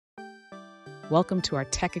Welcome to our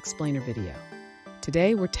Tech Explainer video.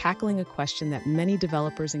 Today, we're tackling a question that many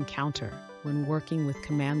developers encounter when working with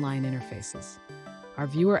command line interfaces. Our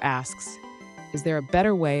viewer asks, is there a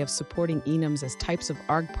better way of supporting enums as types of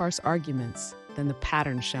argparse arguments than the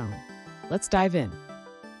pattern shown? Let's dive in.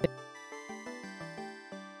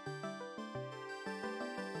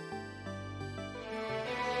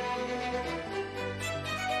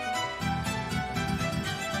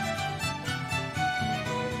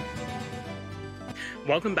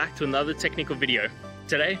 Welcome back to another technical video.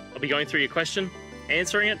 Today, I'll be going through your question,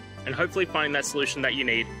 answering it, and hopefully finding that solution that you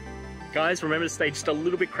need. Guys, remember to stay just a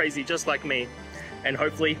little bit crazy, just like me, and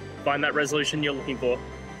hopefully find that resolution you're looking for.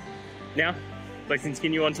 Now, let's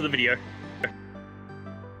continue on to the video.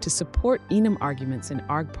 To support enum arguments in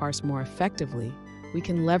argparse more effectively, we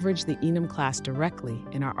can leverage the enum class directly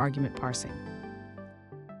in our argument parsing.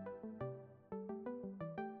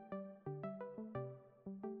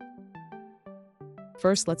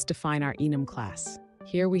 First, let's define our enum class.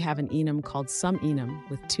 Here we have an enum called SumEnum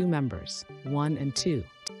with two members, 1 and 2.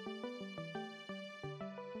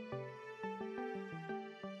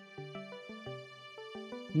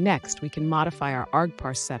 Next, we can modify our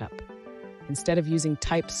argparse setup. Instead of using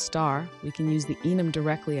type star, we can use the enum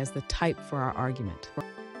directly as the type for our argument.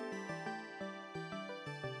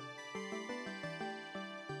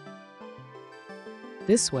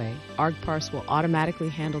 This way, argparse will automatically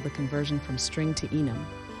handle the conversion from string to enum,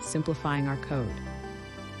 simplifying our code.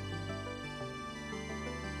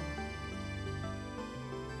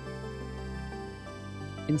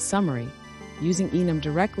 In summary, using enum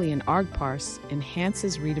directly in argparse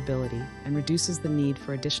enhances readability and reduces the need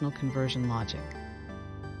for additional conversion logic.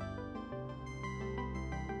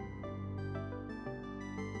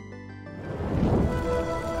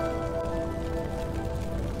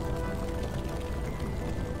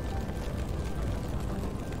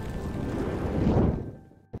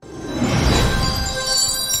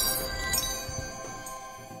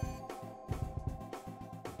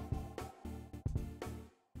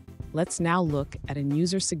 Let's now look at a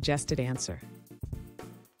user-suggested answer.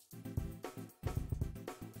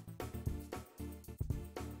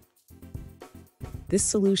 This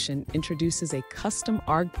solution introduces a custom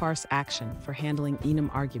argparse action for handling enum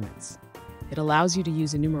arguments. It allows you to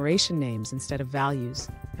use enumeration names instead of values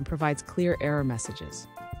and provides clear error messages.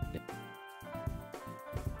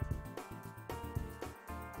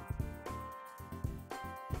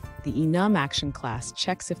 The enum action class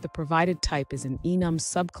checks if the provided type is an enum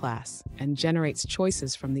subclass and generates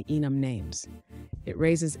choices from the enum names. It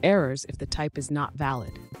raises errors if the type is not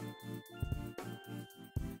valid.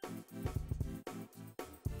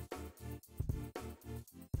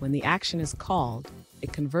 When the action is called,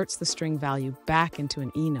 it converts the string value back into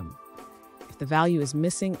an enum. If the value is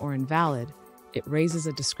missing or invalid, it raises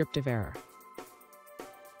a descriptive error.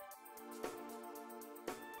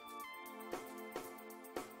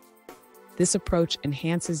 This approach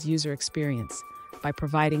enhances user experience by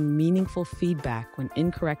providing meaningful feedback when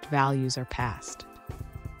incorrect values are passed.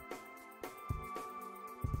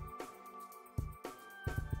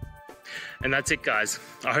 And that's it, guys.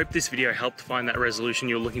 I hope this video helped find that resolution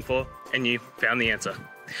you were looking for and you found the answer.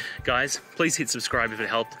 Guys, please hit subscribe if it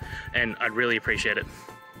helped, and I'd really appreciate it.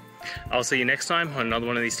 I'll see you next time on another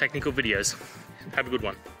one of these technical videos. Have a good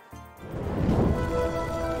one.